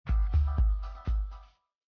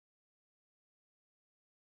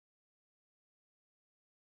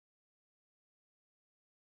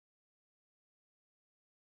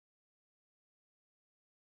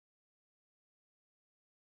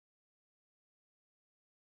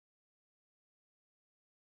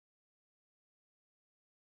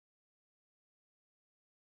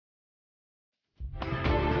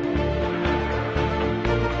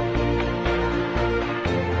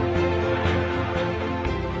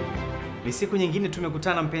Ni siku nyingine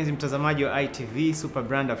tumekutana mpenzi mtazamaji wa ITV Super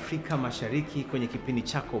Brand Afrika Mashariki kwenye kipindi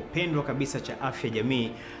chako pendwa kabisa cha Afya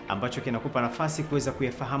Jamii ambacho kinakupa nafasi kuweza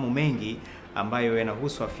kuyafahamu mengi ambayo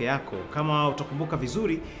yanahusu afya yako. Kama utakumbuka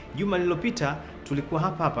vizuri, juma lililopita tulikuwa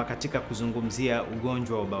hapa katika kuzungumzia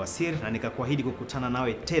ugonjwa wa bawasiri na nikakuahidi kukutana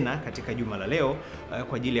nawe tena katika juma la leo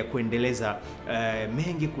kwa ajili ya kuendeleza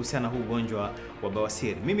mengi kuhusiana na huu ugonjwa wa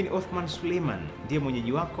bawasiri. Mimi ni Othman Suleiman, ndiye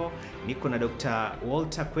mwenyeji wako. Niko na Dr.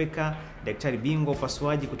 Walter Kweka, daktari bingwa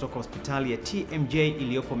upasuaji kutoka hospitali ya TMJ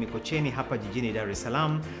iliyopo Mikocheni hapa jijini Dar es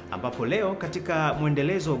Salaam, ambapo leo katika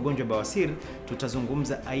mwendelezo wa ugonjwa wa bawasiri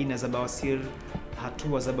tutazungumza aina za bawasiri,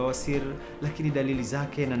 hatua za bawasiri, lakini dalili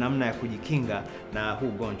zake na namna ya kujikinga na huu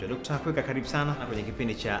ugonjwa. Dr. Kweka, karibu sana kwenye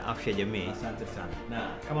kipindi cha Afya Jamii. Asante sana. Na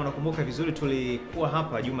kama unakumbuka vizuri, tulikuwa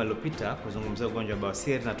hapa juma lililopita kuzungumzia ugonjwa wa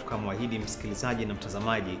bawasiri na tukamwahidi msikilizaji na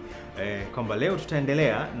mtazamaji kwamba leo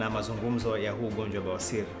tutaendelea na mazungumzo ya huu ugonjwa wa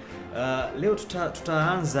bawasiri. Leo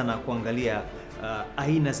tutaanza na kuangalia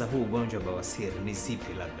aina za huu ugonjwa wa bawasiri ni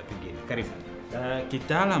zipi, labda pengine. Karibu.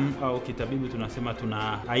 Kitaalam au kitabibu tunasema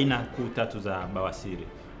tuna aina kuu tatu za bawasiri.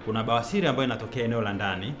 Kuna bawasiri ambayo inatokea eneo la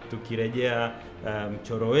ndani. Tukirejea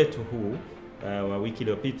mchoro wetu huu wa wiki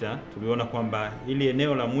iliyopita, tuliona kwamba ili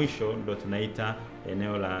eneo la mwisho ndo tunaita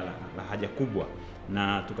eneo la haja kubwa,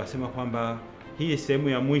 na tukasema kwamba hii sehemu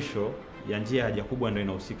ya mwisho ya njia ya haja kubwa ndio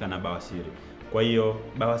inahusika na bawasiri. Kwa hiyo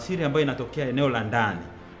bawasiri ambayo inatokea eneo la ndani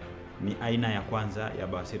ni aina ya kwanza ya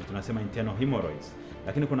bawasiri, tunasema internal hemorrhoids.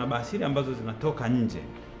 Lakini kuna bawasiri ambazo zinatoka nje.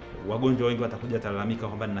 Wagonjwa wengi watakuja talalamika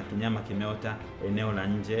kwamba nina kinyama kimeota eneo la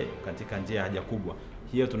nje katika njia ya haja kubwa.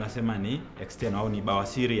 Hiyo tunasema ni external au ni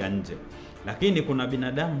bawasiri ya nje. Lakini kuna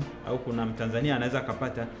binadamu au kuna Mtanzania anaweza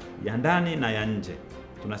akapata ya ndani na ya nje.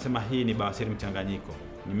 Tunasema hii ni bawasiri mchanganyiko,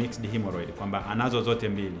 ni mixed hemorrhoid, kwamba anazo zote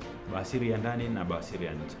mbili, bawasiri ya ndani na bawasiri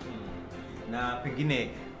ya nje. Na pengine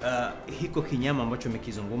hiko kinyama ambacho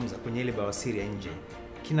umekizungumza kwenye ile bawasiri ya nje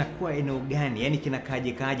kinakuwa eneo gani? Yaani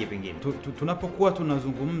kinakaje pengine? Tunapokuwa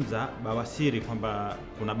tunazungumza bawasiri kwamba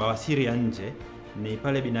kuna bawasiri ya nje, ni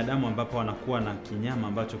pale binadamu ambapo wanakuwa na kinyama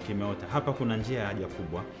ambacho kimeota. Hapa kuna njia ya haja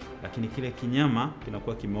kubwa, lakini kile kinyama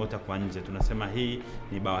kinakuwa kimeota kwa nje. Tunasema hii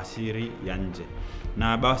ni bawasiri ya nje.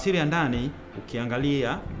 Na bawasiri ya ndani,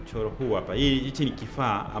 ukiangalia mchoro huu hapa, hichi ni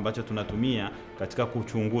kifaa ambacho tunatumia katika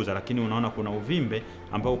kuchunguza, lakini unaona kuna uvimbe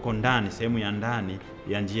ambao uko ndani, sehemu ya ndani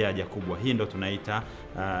ya njia ya haja kubwa. Hii ndo tunaita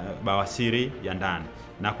bawasiri ya ndani.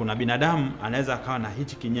 Na kuna binadamu anaweza akawa na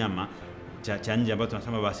hichi kinyama cha nje ambayo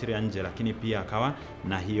tunasema bawasiri ya nje, lakini pia akawa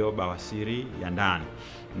na hiyo bawasiri ya ndani.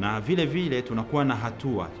 Na vile vile tunakuwa na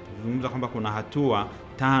hatua. Tunazungumza kwamba kuna hatua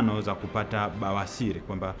 5 za kupata bawasiri,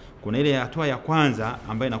 kwamba kuna ile hatua ya kwanza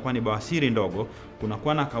ambayo inakuwa ni bawasiri ndogo.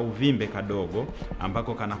 Kunakuwa na kauvimbe kadogo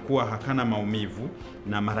ambako kanakuwa hakana maumivu,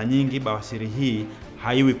 na mara nyingi bawasiri hii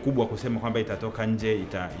haiwi kubwa kusema kwamba itatoka nje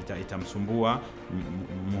itamsumbua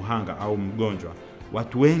muhanga au mgonjwa.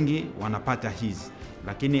 Watu wengi wanapata hizi,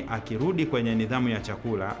 lakini akirudi kwenye nidhamu ya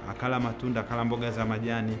chakula, akala matunda, akala mboga za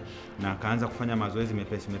majani, na akaanza kufanya mazoezi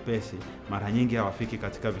mepesi, mara nyingi hawafiki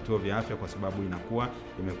katika vituo vya afya kwa sababu inakuwa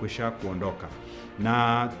imekwisha kuondoka.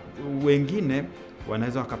 Na wengine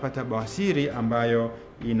wanaweza wakapata bawasiri ambayo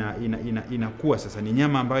inakuwa sasa ni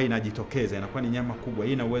nyama ambayo inajitokeza, inakuwa ni nyama kubwa.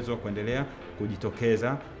 Hii ina uwezo wa kuendelea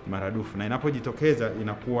kujitokeza maradufu, na inapojitokeza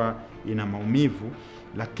inakuwa ina maumivu,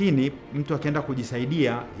 lakini mtu akienda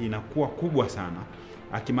kujisaidia inakuwa kubwa sana.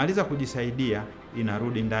 Akimaliza kujisaidia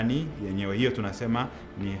inarudi ndani yenyewe. Hiyo tunasema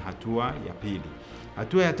ni hatua ya pili.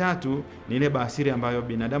 Hatua ya tatu ni ile bawasiri ambayo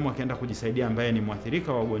binadamu akienda kujisaidia, ambaye ni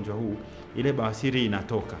mwathirika wa ugonjwa huu, ile bawasiri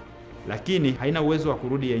inatoka, lakini haina uwezo wa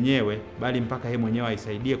kurudi yenyewe, bali mpaka yeye mwenyewe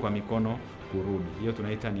aisaidie kwa mikono kurudi. Hiyo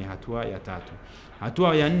tunaita ni hatua ya tatu.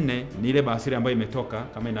 Hatua ya 4 ni ile bawasiri ambayo imetoka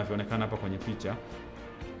kama inavyoonekana hapa kwenye picha,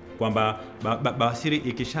 kwamba bawasiri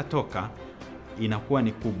ikishatoka inakuwa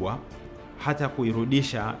ni kubwa, hata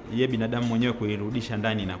kuirudisha ye binadamu mwenyewe kuirudisha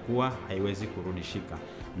ndani inakuwa haiwezi kurudishika.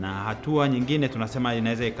 Na hatua nyingine tunasema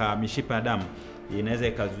inaweza mishipa ya damu inaweza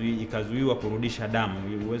ikazuiwa kurudisha damu,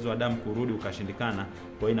 uwezo wa damu kurudi ukashindikana.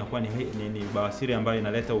 Kwa hiyo inakuwa ni bawasiri ambayo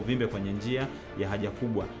inaleta uvimbe kwenye njia ya haja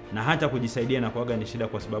kubwa, na hata kujisaidia inakuwa ni shida,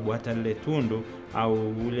 kwa sababu hata ile tundu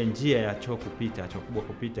au ile njia ya choo kubwa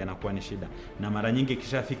kupita inakuwa ni shida. Na mara nyingi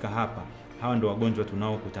kishafika hapa, hawa ndio wagonjwa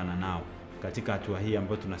tunaokutana nao katika hatua hii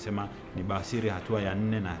ambayo tunasema ni bawasiri hatua ya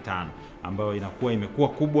 4 na 5, ambayo inakuwa imekuwa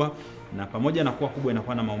kubwa, na pamoja na kuwa kubwa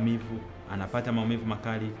inakuwa na maumivu, anapata maumivu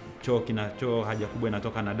makali, choo haja kubwa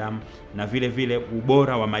inatoka na damu, na vile vile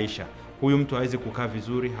ubora wa maisha. Huyu mtu hawezi kukaa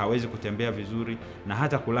vizuri, hawezi kutembea vizuri, na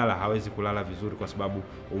hata kulala hawezi kulala vizuri, kwa sababu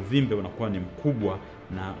uvimbe unakuwa ni mkubwa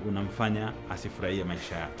na unamfanya asifurahie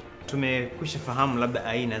maisha yake. tumekwisha fahamu labda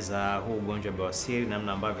aina za huu ugonjwa wa bawasiri,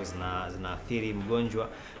 namna ambavyo zinaathiri mgonjwa,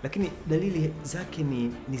 lakini dalili zake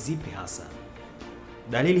ni zipi hasa?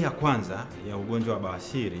 Dalili ya kwanza ya ugonjwa wa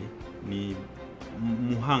bawasiri ni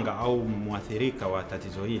muhanga au muathirika wa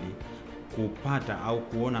tatizo hili kupata au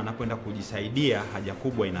kuona anapoenda kujisaidia haja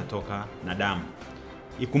kubwa inatoka na damu.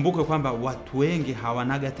 Ikumbuke kwamba watu wengi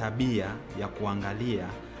hawanaga tabia ya kuangalia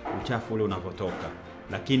uchafu ule unapotoka,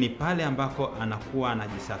 lakini pale ambako anakuwa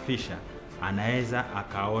anajisafisha anaweza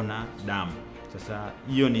akaona damu. Sasa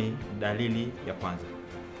hiyo ni dalili ya kwanza.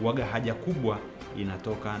 Huaga haja kubwa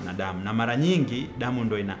inatoka na damu, na mara nyingi damu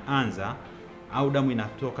ndo inaanza au damu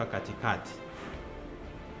inatoka katikati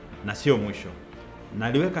na sio mwisho.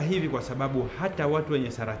 Naliweka hivi kwa sababu hata watu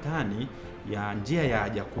wenye saratani ya njia ya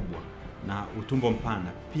haja kubwa na utumbo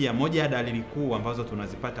mpana, pia moja ya dalili kuu ambazo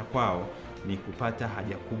tunazipata kwao ni kupata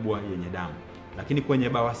haja kubwa yenye damu. Lakini kwenye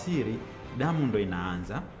bawasiri damu ndo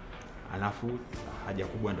inaanza, alafu haja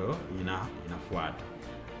kubwa ndo inafuata.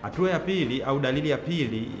 Hatua ya pili au dalili ya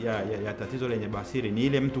pili ya tatizo lenye bawasiri ni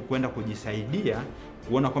ile mtu kwenda kujisaidia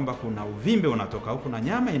kuona kwamba kuna uvimbe unatoka au kuna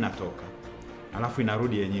nyama inatoka alafu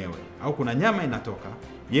inarudi yenyewe, au kuna nyama inatoka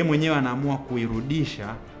ye mwenyewe anaamua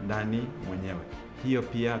kuirudisha ndani mwenyewe. Hiyo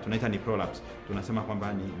pia tunaita ni prolapse. Tunasema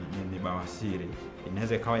kwamba ni bawasiri.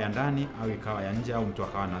 Inaweza ikawa ya ndani au ikawa ya nje, au mtu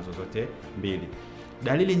akawa nazo zote mbili.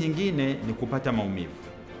 Dalili nyingine ni kupata maumivu.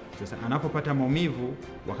 Sasa anapopata maumivu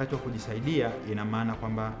wakati wa kujisaidia, ina maana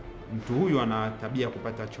kwamba mtu huyu ana tabia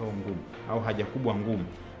kupata choo ngumu au haja kubwa ngumu,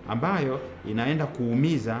 ambayo inaenda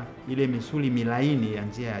kuumiza ile misuli milaini ya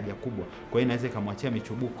njia ya haja kubwa. Kwa hiyo inaweza ikamwachia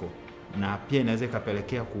michubuko, na pia inaweza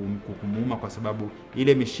ikapelekea kumuuma, kwa sababu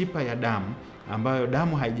ile mishipa ya damu ambayo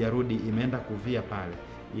damu haijarudi imeenda kuvia pale,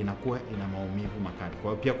 inakuwa ina maumivu makali.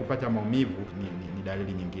 Kwa hiyo pia kupata maumivu ni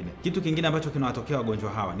dalili nyingine. Kitu kingine ambacho kinawatokea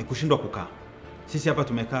wagonjwa hawa ni kushindwa kukaa. Sisi hapa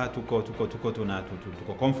tumekaa tuko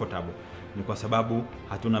comfortable, ni kwa sababu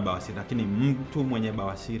hatuna bawasiri, lakini mtu mwenye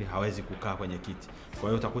bawasiri hawezi kukaa kwenye kiti. Kwa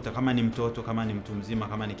hiyo utakuta kama ni mtoto, kama ni mtu mzima,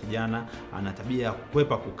 kama ni kijana, ana tabia ya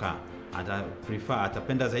kukwepa kukaa.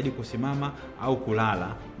 Atapenda zaidi kusimama au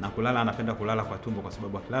kulala, na kulala anapenda kulala kwa tumbo, kwa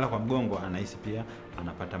sababu akilala kwa mgongo anahisi pia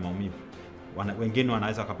anapata maumivu. Wengine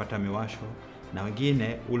wanaweza wakapata miwasho, na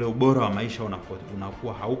wengine ule ubora wa maisha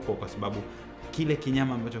unakuwa haupo, kwa sababu kile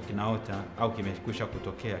kinyama ambacho kinaota au kimekwisha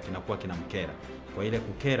kutokea kinakuwa kinamkera. Kwa ile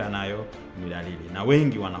kukera nayo ni dalili, na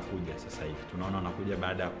wengi wanakuja sasa hivi, tunaona wanakuja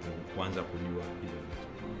baada ya kuanza kujua hivyo vitu.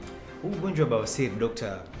 Huu ugonjwa wa bawasiri,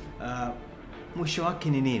 Dr. Mwisho wake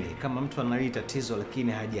ni nini? Kama mtu ana tatizo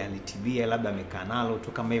lakini hajalitibia, labda amekaa nalo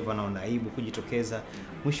tu kama hivyo, anaona aibu kujitokeza,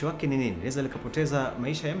 mwisho wake ni nini? Inaweza likapoteza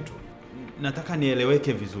maisha ya mtu? Nataka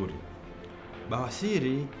nieleweke vizuri.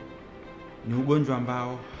 Bawasiri ni ugonjwa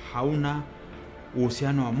ambao hauna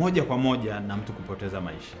uhusiano wa moja kwa moja na mtu kupoteza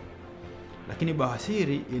maisha, lakini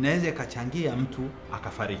bawasiri inaweza ikachangia mtu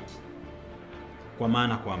akafariki. Kwa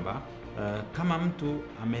maana kwamba kama mtu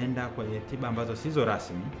ameenda kwenye tiba ambazo sizo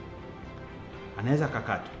rasmi, anaweza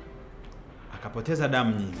akakatwa akapoteza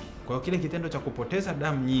damu nyingi. Kwa hiyo kile kitendo cha kupoteza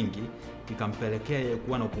damu nyingi kikampelekea yeye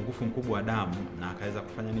kuwa na upungufu mkubwa wa damu, na akaweza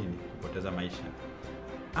kufanya nini? Kupoteza maisha.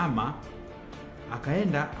 Ama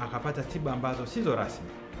akaenda akapata tiba ambazo sizo rasmi,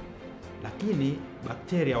 lakini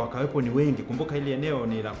bakteria wakawepo ni wengi. Kumbuka hili eneo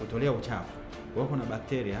ni la kutolea uchafu, kwa hiyo kuna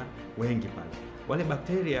bakteria wengi pale. Wale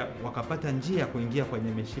bakteria wakapata njia kuingia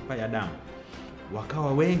kwenye mishipa ya damu,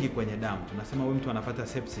 wakawa wengi kwenye damu. Tunasema huyu mtu anapata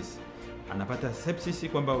sepsis. Anapata sepsis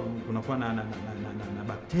kwamba kunakuwa na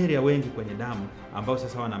bakteria wengi kwenye damu, ambao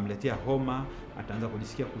sasa wanamletea homa, ataanza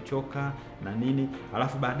kujisikia kuchoka na nini,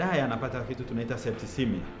 alafu baadaye anapata kitu tunaita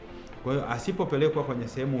septicemia. Kwa hiyo asipopelekwa kwenye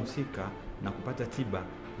sehemu husika na kupata tiba,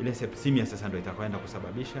 ile septicemia sasa ndio itakwenda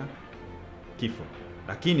kusababisha kifo.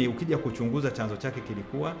 Lakini ukija kuchunguza chanzo chake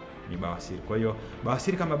kilikuwa ni bawasiri. Kwa hiyo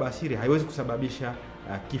bawasiri kama bawasiri haiwezi kusababisha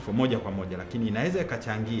kifo moja kwa moja, lakini inaweza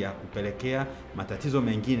ikachangia kupelekea matatizo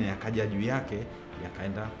mengine yakaja juu yake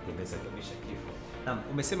yakaenda kusababisha kifo. Naam,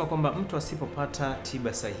 umesema kwamba mtu asipopata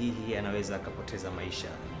tiba sahihi anaweza akapoteza maisha.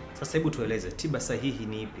 Sasa hebu tueleze tiba sahihi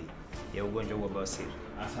ni ipi ya ugonjwa huu wa bawasiri?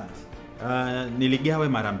 Asante. Niligawe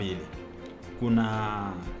mara mbili.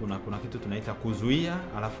 Kuna kitu tunaita kuzuia,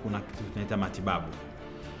 alafu kuna kitu tunaita matibabu.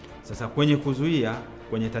 Sasa kwenye kuzuia,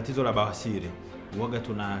 kwenye tatizo la bawasiri, huaga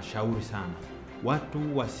tunashauri sana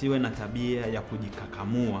watu wasiwe na tabia ya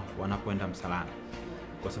kujikakamua wanapoenda msalani,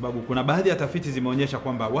 kwa sababu kuna baadhi ya tafiti zimeonyesha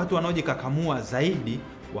kwamba watu wanaojikakamua zaidi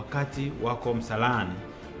wakati wako msalani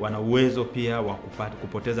wana uwezo pia wa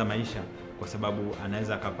kupoteza maisha, kwa sababu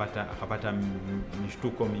anaweza akapata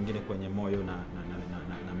mishtuko mingine kwenye moyo na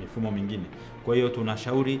mifumo mingine. Kwa hiyo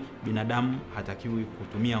tunashauri binadamu hatakiwi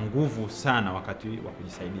kutumia nguvu sana wakati wa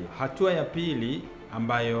kujisaidia. Hatua ya pili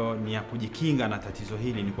ambayo ni ya kujikinga na tatizo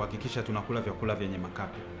hili ni kuhakikisha tunakula vyakula vyenye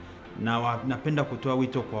makapi. Na napenda kutoa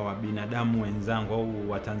wito kwa binadamu wenzangu au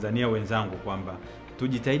Watanzania wenzangu kwamba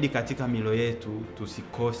tujitahidi katika milo yetu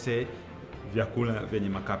tusikose vyakula vyenye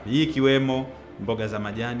makapi. Hii ikiwemo mboga za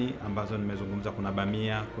majani ambazo nimezungumza, kuna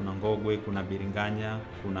bamia, kuna ngogwe, kuna biringanya,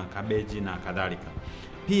 kuna kabeji na kadhalika.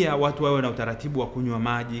 Pia watu wawe na utaratibu wa kunywa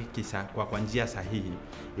maji kwa njia sahihi.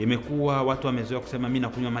 Imekuwa watu wamezoea kusema mimi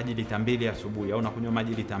nakunywa maji lita 2 asubuhi au nakunywa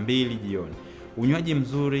maji lita 2 jioni. Unywaji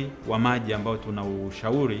mzuri wa maji ambao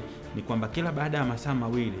tunaushauri ni kwamba kila baada ya masaa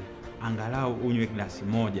 2 angalau unywe glasi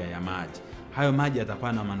 1 ya maji. Hayo maji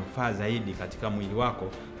yatakuwa na manufaa zaidi katika mwili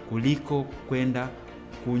wako kuliko kwenda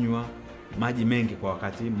kunywa maji mengi kwa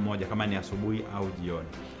wakati mmoja kama ni asubuhi au jioni.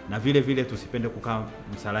 Na vile vile tusipende kukaa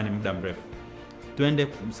msalani muda mrefu. Twende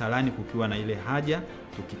msalani kukiwa na ile haja,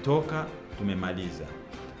 tukitoka tumemaliza.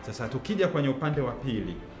 Sasa tukija kwenye upande wa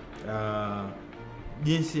pili,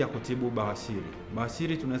 jinsi ya kutibu bawasiri.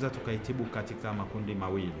 Bawasiri tunaweza tukaitibu katika makundi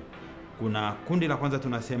mawili. Kuna kundi la kwanza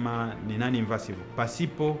tunasema ni non-invasive,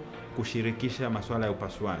 pasipo kushirikisha masuala ya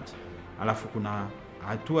upasuaji. Alafu kuna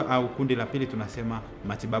hatua au kundi la pili tunasema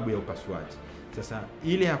matibabu ya upasuaji. Sasa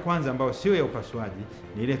ile ya kwanza ambayo sio ya upasuaji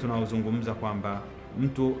ni ile tunaozungumza kwamba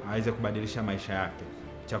mtu aweze kubadilisha maisha yake,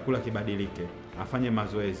 chakula kibadilike, afanye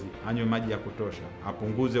mazoezi, anywe maji ya kutosha,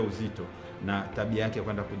 apunguze uzito na tabia yake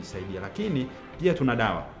kwenda kujisaidia. Lakini pia tuna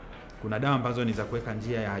dawa. Kuna dawa ambazo ni za kuweka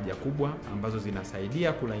njia ya haja kubwa ambazo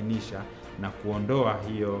zinasaidia kulainisha na kuondoa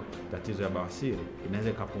hiyo tatizo ya bawasiri,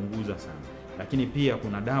 inaweza kupunguza sana. Lakini pia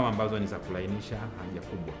kuna dawa ambazo ni za kulainisha haja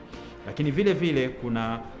kubwa. Lakini vile vile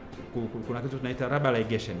kuna kitu tunaita rubber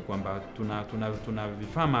ligation, kwamba tuna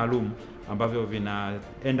vifaa maalum ambavyo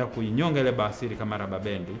vinaenda kuinyonga ile bawasiri kama rubber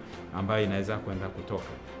bendi ambayo inaweza kwenda kutoka.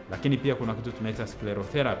 Lakini pia kuna kitu tunaita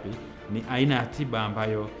sclerotherapy, ni aina ya tiba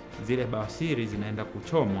ambayo zile bawasiri zinaenda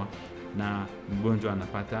kuchomwa na mgonjwa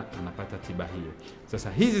anapata tiba hiyo.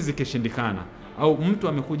 Sasa hizi zikishindikana au mtu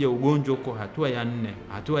amekuja ugonjwa uko hatua ya 4,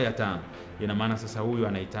 hatua ya 5, ina maana sasa huyu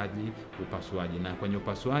anahitaji upasuaji. Na kwenye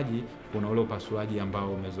upasuaji kuna ule upasuaji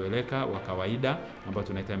ambao umezoeleka wa kawaida ambao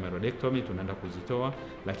tunaita hemorrhoidectomy, tunaenda kuzitoa.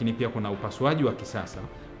 Lakini pia kuna upasuaji wa kisasa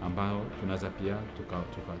ambao tunaweza pia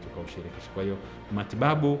tukaushirikisha. Kwa hiyo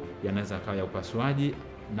matibabu yanaweza kawa ya upasuaji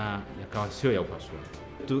na yakawa sio ya upasuaji.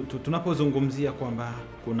 Tunapozungumzia kwamba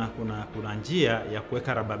kuna njia ya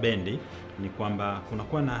kuweka rubber bendi, ni kwamba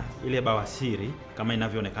kunakuwa na ile bawasiri kama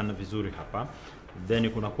inavyoonekana vizuri hapa, then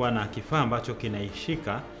kunakuwa na kifaa ambacho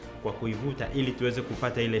kinaishika kwa kuivuta ili tuweze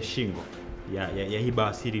kupata ile shingo ya hii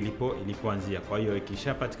bawasiri ilipoanzia. Kwa hiyo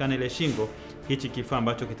ikishapatikana ile shingo, hichi kifaa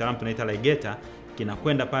ambacho kitaalamu tunaita ligator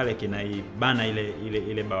kinakwenda pale kinaibana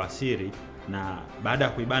ile bawasiri, na baada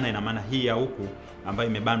ya kuibana ina maana hii ya huku ambayo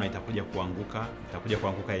imebanwa itakuja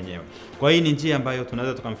kuanguka yenyewe. Kwa hiyo ni njia ambayo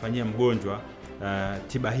tunaweza tukamfanyia mgonjwa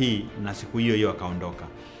tiba hii na siku hiyo akaondoka.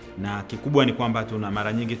 Na kikubwa ni kwamba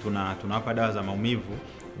mara nyingi tunawapa dawa za maumivu,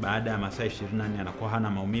 baada ya masaa 24 anakuwa hana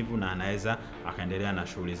maumivu na anaweza akaendelea na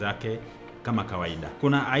shughuli zake kama kawaida.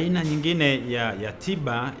 Kuna aina nyingine ya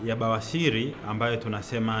tiba ya bawasiri ambayo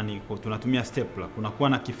tunasema tunatumia stapler. Kunakuwa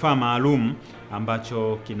na kifaa maalum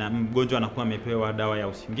ambacho mgonjwa anakuwa amepewa dawa ya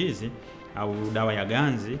usingizi au dawa ya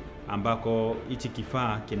ganzi, ambako hichi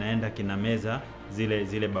kifaa kinaenda kinameza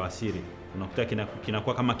zile bawasiri. Unakuta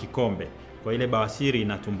kinakuwa kama kikombe. Kwa ile bawasiri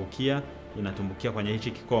inatumbukia kwenye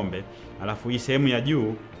hichi kikombe, alafu hii sehemu ya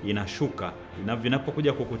juu inashuka.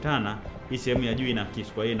 Vinapokuja kukutana, hii sehemu ya juu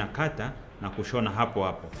inakiswa, kwa hiyo inakata na kushona hapo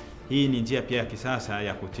hapo. Hii ni njia pia ya kisasa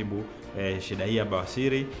ya kutibu shida hii ya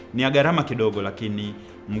bawasiri. Ni ya gharama kidogo, lakini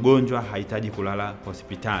mgonjwa hahitaji kulala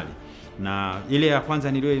hospitali. Na ile ya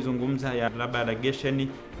kwanza niliyoizungumza ya rubber ligation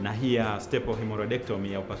na hii ya staple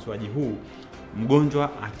hemorrhoidectomy ya upasuaji huu,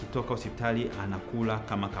 mgonjwa akitoka hospitali anakula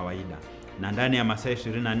kama kawaida, na ndani ya masaa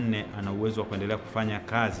 24 ana uwezo wa kuendelea kufanya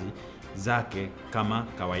kazi zake kama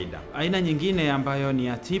kawaida. Aina nyingine ambayo ni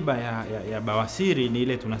ya tiba ya bawasiri ni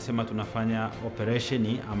ile tunasema tunafanya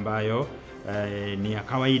operation ambayo ni ya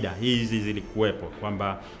kawaida. Hizi zilikuwepo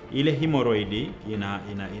kwamba ile hemorrhoid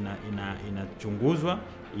inachunguzwa,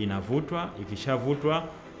 inavutwa, ikishavutwa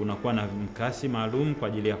kunakuwa na mkasi maalum kwa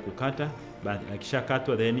ajili ya kukata.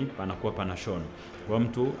 Ikishakatwa then panakuwa panashono, kwa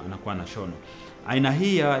mtu anakuwa anashono. Aina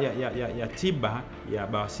hii ya tiba ya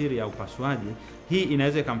bawasiri ya upasuaji, hii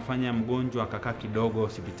inaweza kumfanya mgonjwa akakaa kidogo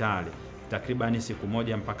hospitali, takribani siku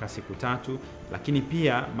 1 mpaka siku 3, Lakini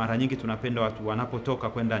pia mara nyingi tunapenda watu wanapotoka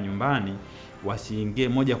kwenda nyumbani wasiingie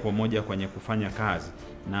moja kwa moja kwenye kufanya kazi,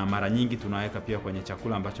 na mara nyingi tunaweka pia kwenye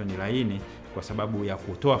chakula ambacho ni laini, kwa sababu ya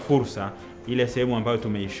kutoa fursa ile sehemu ambayo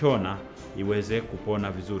tumeishona iweze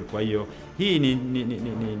kupona vizuri. Kwa hiyo hii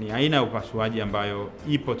ni aina ya upasuaji ambayo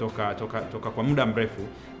ipo toka kwa muda mrefu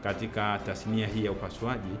katika tasnia hii ya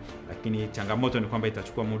upasuaji, lakini changamoto ni kwamba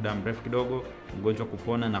itachukua muda mrefu kidogo mgonjwa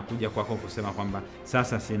kupona na kuja kwako kusema kwamba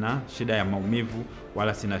sasa sina shida ya maumivu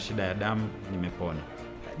wala sina shida ya damu, nimepona.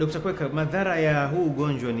 Dr. Kweka, madhara ya huu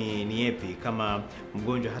ugonjwa ni yapi kama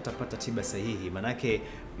mgonjwa hatapata tiba sahihi? Manake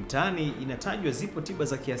mtaani inatajwa zipo tiba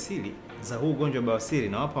za kiasili za huu ugonjwa wa bawasiri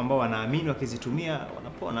na wapo ambao wanaamini wakizitumia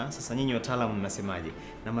wanapona. Sasa nyinyi wataalamu mnasemaje?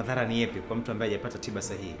 Na madhara ni yapi kwa mtu ambaye hajapata tiba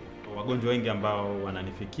sahihi? Wagonjwa wengi ambao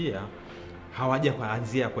wananifikia hawaja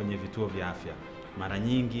kuanzia kwenye vituo vya afya, mara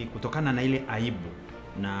nyingi kutokana na ile aibu,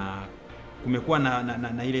 na kumekuwa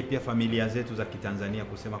na ile pia familia zetu za Kitanzania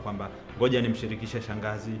kusema kwamba ngoja nimshirikishe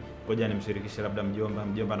shangazi, ngoja nimshirikishe labda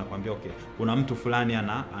mjomba anakuambia okay, kuna mtu fulani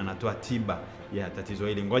anatoa tiba ya tatizo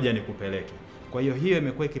hili, ngoja nikupeleke. Kwa hiyo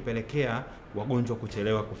imekuwa ikipelekea wagonjwa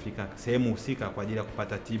kuchelewa kufika sehemu husika kwa ajili ya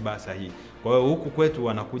kupata tiba sahihi. Kwa hiyo huku kwetu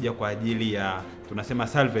wanakuja kwa ajili ya tunasema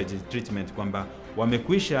salvage treatment, kwamba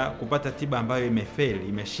wamekwisha kupata tiba ambayo imefail,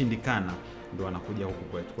 imeshindikana, ndio wanakuja huku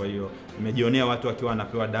kwetu. Kwa hiyo nimejionea watu wakiwa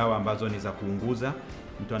wanapewa dawa ambazo ni za kuunguza.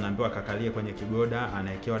 Mtu anaambiwa akakalie kwenye kigoda,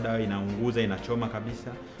 anawekewa dawa inaunguza, inachoma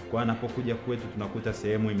kabisa. Kwa anapokuja kwetu tunakuta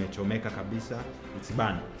sehemu imechomeka kabisa,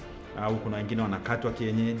 isibani. Au kuna wengine wanakatwa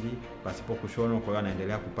kienyeji pasipo kushonwa, kwa hiyo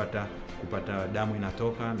anaendelea kupata damu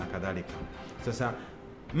inatoka na kadhalika. Sasa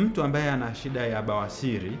mtu ambaye ana shida ya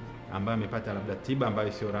bawasiri ambaye amepata labda tiba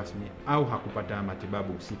ambayo sio rasmi au hakupata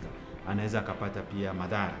matibabu husika, anaweza akapata pia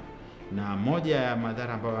madhara. Na moja ya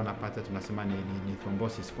madhara ambayo anapata tunasema ni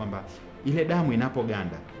thrombosis, kwamba ile damu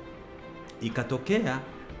inapoganda ikatokea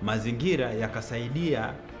mazingira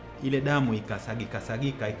yakasaidia ile damu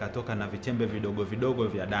ikasagika ikatoka na vichembe vidogo vidogo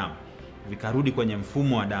vya damu vikarudi kwenye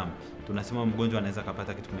mfumo wa damu, tunasema mgonjwa anaweza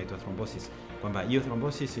kupata kitu kinaitwa thrombosis. Kwamba hiyo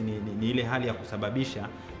thrombosis ni ile hali ya kusababisha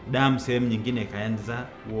damu sehemu nyingine ikaanza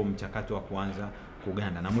huo mchakato wa kuanza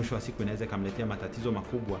kuganda, na mwisho wa siku inaweza kumletea matatizo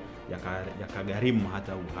makubwa yakagharimu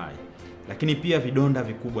hata uhai. Lakini pia vidonda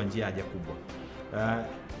vikubwa njia haja kubwa.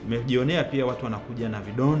 Nimejionea pia watu wanakuja na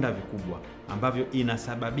vidonda vikubwa ambavyo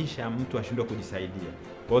inasababisha mtu ashindwe kujisaidia.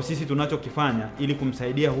 Kwa hiyo sisi tunachokifanya ili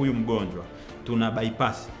kumsaidia huyu mgonjwa, tuna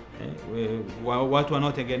bypass. Watu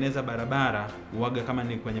wanaotengeneza barabara huaga, kama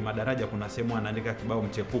ni kwenye madaraja, kuna sehemu wanaandika kibao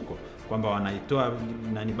mchepuko kwamba wanaitoa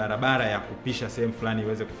ni barabara ya kupisha sehemu fulani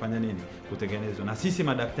iweze kufanya nini, kutengenezwa. Na sisi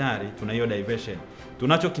madaktari tuna hiyo diversion.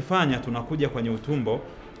 Tunachokifanya, tunakuja kwenye utumbo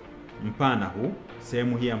mpana huu,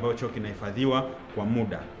 sehemu hii ambayo choo kinahifadhiwa kwa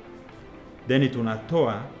muda, then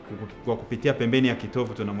tunatoa kwa kupitia pembeni ya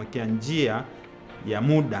kitovu, tunamwekea njia ya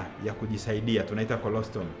muda ya kujisaidia, tunaita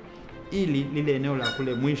colostomy, ili lile eneo la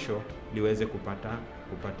kule mwisho liweze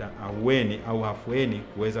kupata ahueni au afueni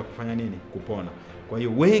kuweza kufanya nini, kupona. Kwa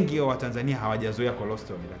hiyo wengi wa Tanzania hawajazoea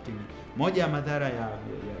colostomy, lakini moja ya madhara ya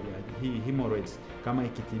hii hemorrhoids, kama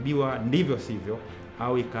ikitibiwa ndivyo sivyo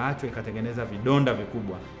au ikaachwa ikatengeneza vidonda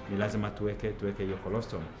vikubwa, ni lazima tuweke hiyo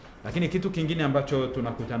colostomy. Lakini kitu kingine ambacho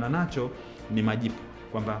tunakutana nacho ni majipu,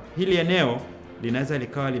 kwamba hili eneo linaweza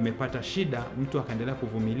likawa limepata shida, mtu akaendelea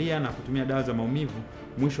kuvumilia na kutumia dawa za maumivu,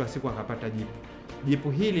 mwisho wa siku akapata jipu.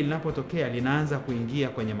 Jipu hili linapotokea linaanza kuingia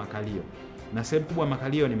kwenye makalio, na sehemu kubwa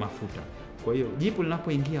makalio ni mafuta. Kwa hiyo jipu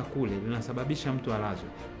linapoingia kule linasababisha mtu alazwe,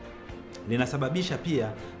 linasababisha pia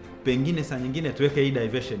pengine saa nyingine tuweke hii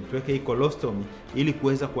diversion, tuweke hii colostomy ili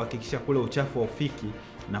kuweza kuhakikisha kule uchafu haufiki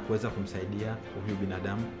na kuweza kumsaidia huyu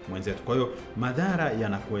binadamu mwenzetu. Kwa hiyo madhara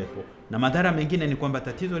yanakuwepo, na madhara mengine ni kwamba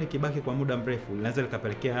tatizo likibaki kwa muda mrefu linaweza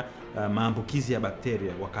likapelekea maambukizi ya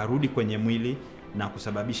bakteria wakarudi kwenye mwili na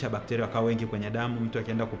kusababisha bakteria wakawa wengi kwenye damu. Mtu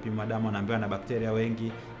akienda kupima damu anaambiwa na bakteria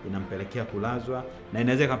wengi, inampelekea kulazwa, na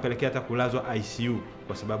inaweza ikampelekea hata kulazwa ICU,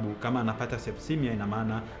 kwa sababu kama anapata sepsemia, ina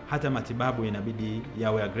maana hata matibabu inabidi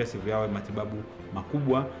yawe aggressive, yawe matibabu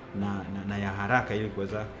makubwa na ya haraka ili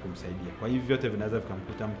kuweza kumsaidia. Kwa hivyo vyote vinaweza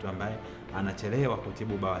vikamkuta mtu ambaye anachelewa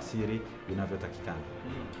kutibu bawasiri inavyotakikana.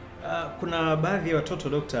 Kuna baadhi ya watoto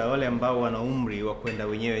dokta, wale ambao wana umri wa kwenda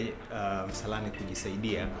wenyewe msalani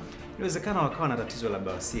kujisaidia, inawezekana wakawa na tatizo la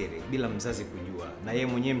bawasiri bila mzazi kujua, na yeye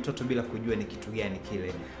mwenyewe mtoto bila kujua ni kitu gani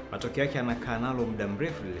kile. Matokeo yake anakaa nalo muda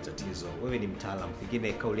mrefu lile tatizo. Wewe ni mtaalamu,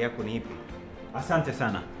 pengine kauli yako ni ipi? Asante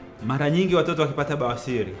sana. Mara nyingi watoto wakipata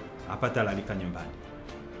bawasiri hapata lalika nyumbani.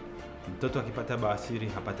 Mtoto akipata bawasiri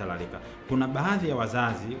hapata lalika. Kuna baadhi ya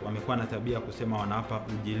wazazi wamekuwa na tabia kusema wanawapa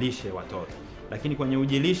ujilishe watoto, lakini kwenye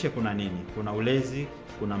ujilishe kuna nini? Kuna ulezi,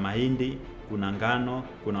 kuna mahindi, kuna ngano,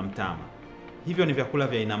 kuna mtama. Hivyo ni vyakula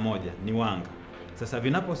vya aina moja, ni wanga. Sasa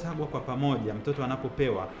vinaposagwa kwa pamoja, mtoto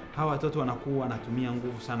anapopewa, hawa watoto wanakuwa wanatumia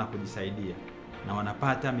nguvu sana kujisaidia, na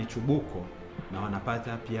wanapata michubuko na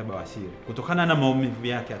wanapata pia bawasiri kutokana na maumivu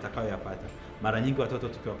yake atakayoyapata. Mara nyingi watoto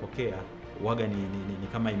tukiwapokea waga ni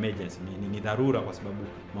kama emergency, ni dharura, kwa sababu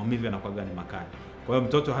maumivu yanakuwa ni makali. Kwa hiyo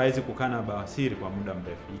mtoto hawezi kukaa na bawasiri kwa muda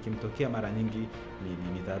mrefu. Ikimtokea mara nyingi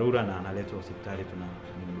ni dharura na analetwa hospitali,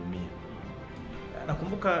 tunamhudumia.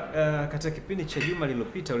 Nakumbuka katika kipindi cha juma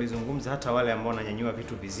lililopita ulizungumza hata wale ambao wananyanyua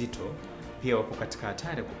vitu vizito pia wako katika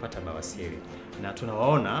hatari ya kupata bawasiri, na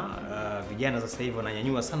tunawaona vijana sasa hivi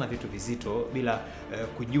wananyanyua sana vitu vizito bila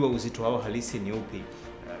kujua uzito wao halisi ni upi.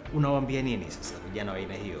 Unawaambia nini sasa vijana wa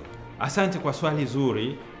aina hiyo? Asante kwa swali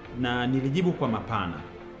zuri, na nilijibu kwa mapana.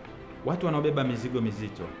 Watu wanaobeba mizigo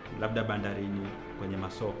mizito, labda bandarini, kwenye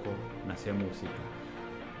masoko na sehemu husika,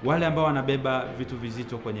 wale ambao wanabeba vitu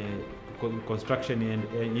vizito kwenye construction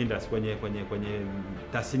industry, kwenye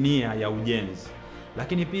tasnia ya ujenzi.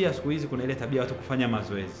 Lakini pia siku hizi kuna ile tabia watu kufanya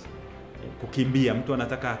mazoezi, kukimbia. Mtu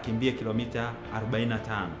anataka akimbie kilomita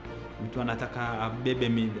 45, mtu anataka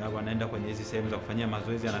abebe, wanaenda kwenye hizi sehemu za kufanyia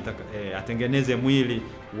mazoezi, anataka atengeneze mwili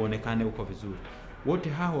uonekane uko vizuri. Wote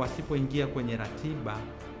hao wasipoingia kwenye ratiba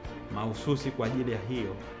mahususi kwa ajili ya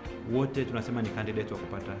hiyo, wote tunasema ni candidate wa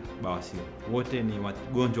kupata bawasiri. Wote ni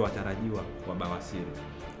wagonjwa watarajiwa wa bawasiri,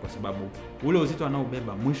 kwa sababu ule uzito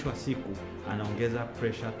anaobeba mwisho wa siku anaongeza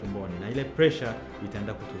pressure tumboni, na ile pressure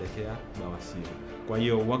itaenda kutuletea bawasiri. Kwa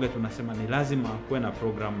hiyo waga tunasema ni lazima kuwe na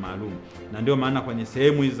program maalum, na ndio maana kwenye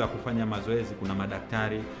sehemu hizi za kufanya mazoezi kuna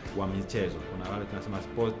madaktari wa michezo, kuna wale tunasema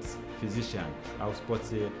sports physician au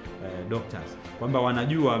sports doctors, kwamba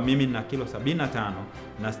wanajua mimi na kilo 75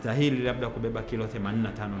 na stahili labda kubeba kilo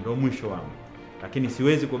 85 ndio mwisho wangu, lakini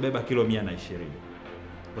siwezi kubeba kilo 120,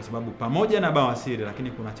 kwa sababu pamoja na bawasiri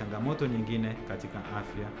lakini kuna changamoto nyingine katika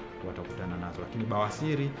afya watakutana nazo. Lakini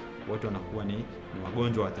bawasiri watu wanakuwa ni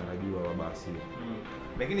wagonjwa watarajiwa wa bawasiri.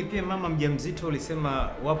 Lakini pia mama mjamzito ulisema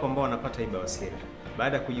wapo ambao wanapata hii bawasiri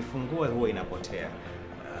baada ya kujifungua huwa inapotea.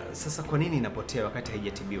 Sasa kwa nini inapotea wakati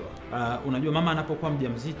haijatibiwa? Unajua mama anapokuwa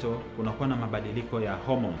mjamzito kunakuwa na mabadiliko ya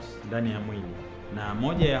hormones ndani ya mwili, na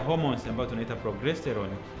moja ya hormones ambayo tunaita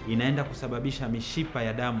progesterone inaenda kusababisha mishipa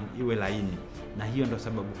ya damu iwe laini, na hiyo ndio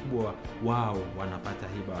sababu kubwa wao wanapata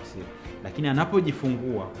hii bawasiri. Lakini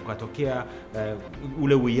anapojifungua ukatokea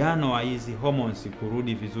ule uwiano wa hizi hormones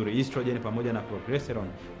kurudi vizuri, estrogen pamoja na progesterone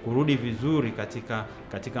kurudi vizuri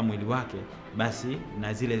katika mwili wake, basi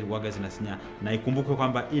na zile waga zinasinya. Na ikumbuke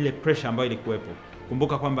kwamba ile pressure ambayo ilikuwepo,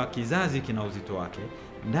 kumbuka kwamba kizazi kina uzito wake,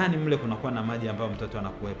 ndani mle kunakuwa na maji ambayo mtoto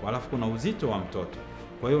anakuwepo, alafu kuna uzito wa mtoto.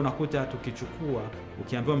 Kwa hiyo unakuta tukichukua,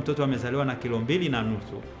 ukiambiwa mtoto amezaliwa na kilo 2.5,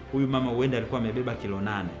 huyu mama huenda alikuwa amebeba kilo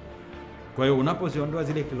 8. Kwa hiyo unapoziondoa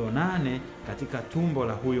zile kilo 8 katika tumbo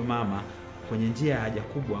la huyu mama kwenye njia ya haja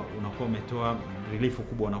kubwa, unakuwa umetoa relief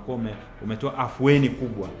kubwa, unakuwa umetoa afueni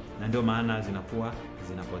kubwa, na ndio maana zinakuwa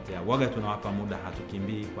zinapotea. Waga tunawapa muda,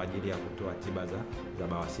 hatukimbii kwa ajili ya kutoa tiba za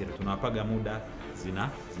bawasiri, tunawapaga muda,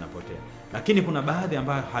 zinapotea. Lakini kuna baadhi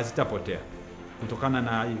ambayo hazitapotea kutokana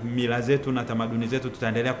na mila zetu na tamaduni zetu.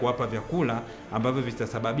 Tutaendelea kuwapa vyakula ambavyo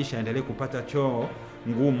vitasababisha endelee kupata choo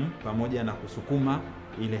ngumu pamoja na kusukuma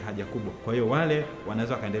ile haja kubwa. Kwa hiyo wale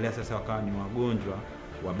wanaweza kaendelea sasa wakawa ni wagonjwa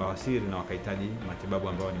wa bawasiri na wakahitaji matibabu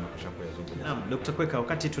ambayo nimekwisha kuyazungumza. Naam, Dr. Kweka,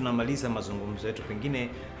 wakati tunamaliza mazungumzo yetu, pengine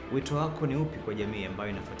wito wako ni upi kwa jamii ambayo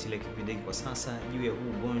inafuatilia kipindi hiki kwa sasa juu ya huu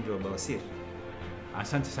ugonjwa wa bawasiri?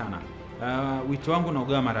 Asante sana. Wito wangu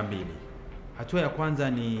naugawa mara mbili. Hatua ya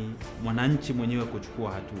kwanza ni mwananchi mwenyewe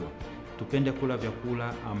kuchukua hatua. Tupende kula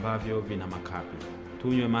vyakula ambavyo vina makapi,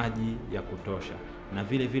 tunywe maji ya kutosha, na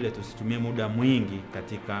vile vile tusitumie muda mwingi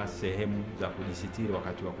katika sehemu za kujisitiri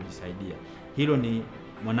wakati wa kujisaidia. Hilo ni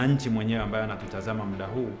mwananchi mwenyewe ambaye anatutazama muda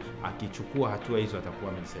huu, akichukua hatua hizo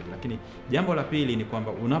atakuwa amejisaidia. Lakini jambo la pili ni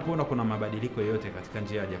kwamba unapoona kuna mabadiliko yoyote katika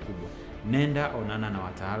njia ya haja kubwa, nenda onana na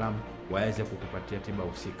wataalamu waweze kukupatia tiba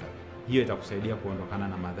husika. Hiyo itakusaidia kuondokana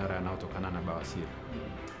na madhara yanayotokana na bawasiri.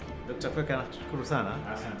 Dr. Kweka, nashukuru sana.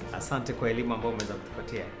 Asante kwa elimu ambayo umeweza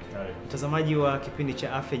kutupatia. Mtazamaji wa kipindi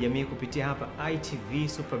cha Afya Jamii kupitia hapa ITV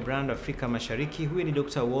Super Brand Afrika Mashariki. Huyu ni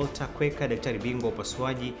Dr. Walter Kweka, daktari bingwa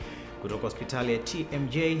upasuaji kutoka hospitali ya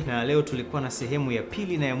TMJ, na leo tulikuwa na sehemu ya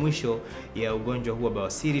pili na ya mwisho ya ugonjwa huu wa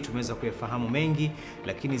bawasiri. Tumeweza kuyafahamu mengi,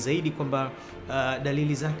 lakini zaidi kwamba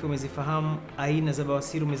dalili zake umezifahamu, aina za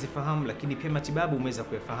bawasiri umezifahamu, lakini pia matibabu umeweza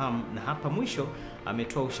kuyafahamu, na hapa mwisho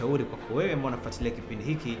ametoa ushauri kwako wewe ambao unafuatilia kipindi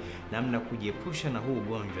hiki namna kujiepusha na huu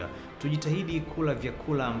ugonjwa. Tujitahidi kula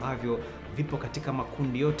vyakula ambavyo vipo katika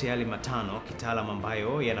makundi yote yale matano kitaalamu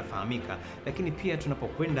ambayo yanafahamika, lakini pia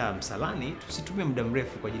tunapokwenda msalani tusitumie muda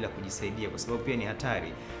mrefu kwa ajili ya kujisaidia kwa sababu pia ni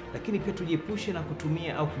hatari. Lakini pia tujiepushe na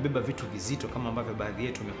kutumia au kubeba vitu vizito kama ambavyo baadhi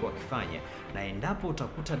yetu wamekuwa wakifanya, na endapo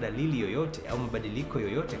utakuta dalili yoyote au mabadiliko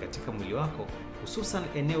yoyote katika mwili wako, hususan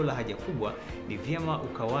eneo la haja kubwa, ni vyema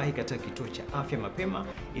ukawahi katika kituo cha afya mapema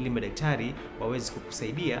ili madaktari waweze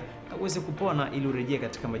kukusaidia na uweze kupona ili urejee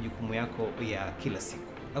katika majukumu yako ya kila siku.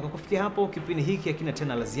 Na kwa kufikia hapo, kipindi hiki hakina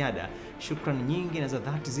tena la ziada. Shukrani nyingi na za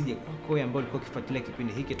dhati zije kwako wewe ambao ulikuwa ukifuatilia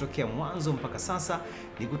kipindi hiki tokea mwanzo mpaka sasa.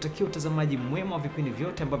 Nikutakia utazamaji mwema wa vipindi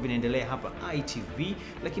vyote ambavyo vinaendelea hapa ITV,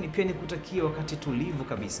 lakini pia nikutakia wakati tulivu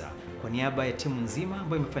kabisa. Kwa niaba ya timu nzima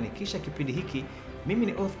ambayo imefanikisha kipindi hiki, mimi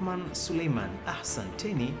ni Othman Suleiman.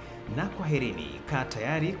 Asanteni na kwaherini. Kaa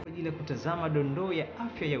tayari kwa ajili ya kutazama dondoo ya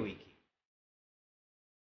afya ya wiki.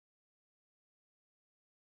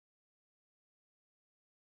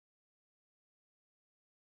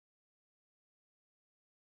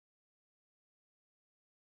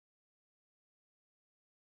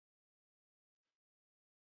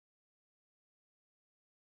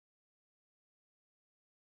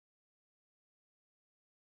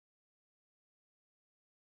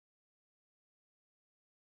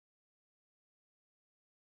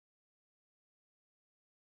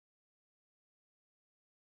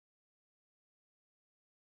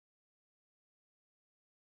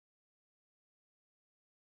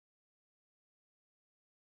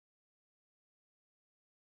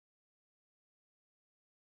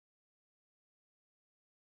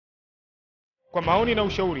 Kwa maoni na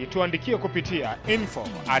ushauri tuandikie kupitia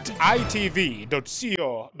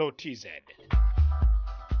info@itv.co.tz.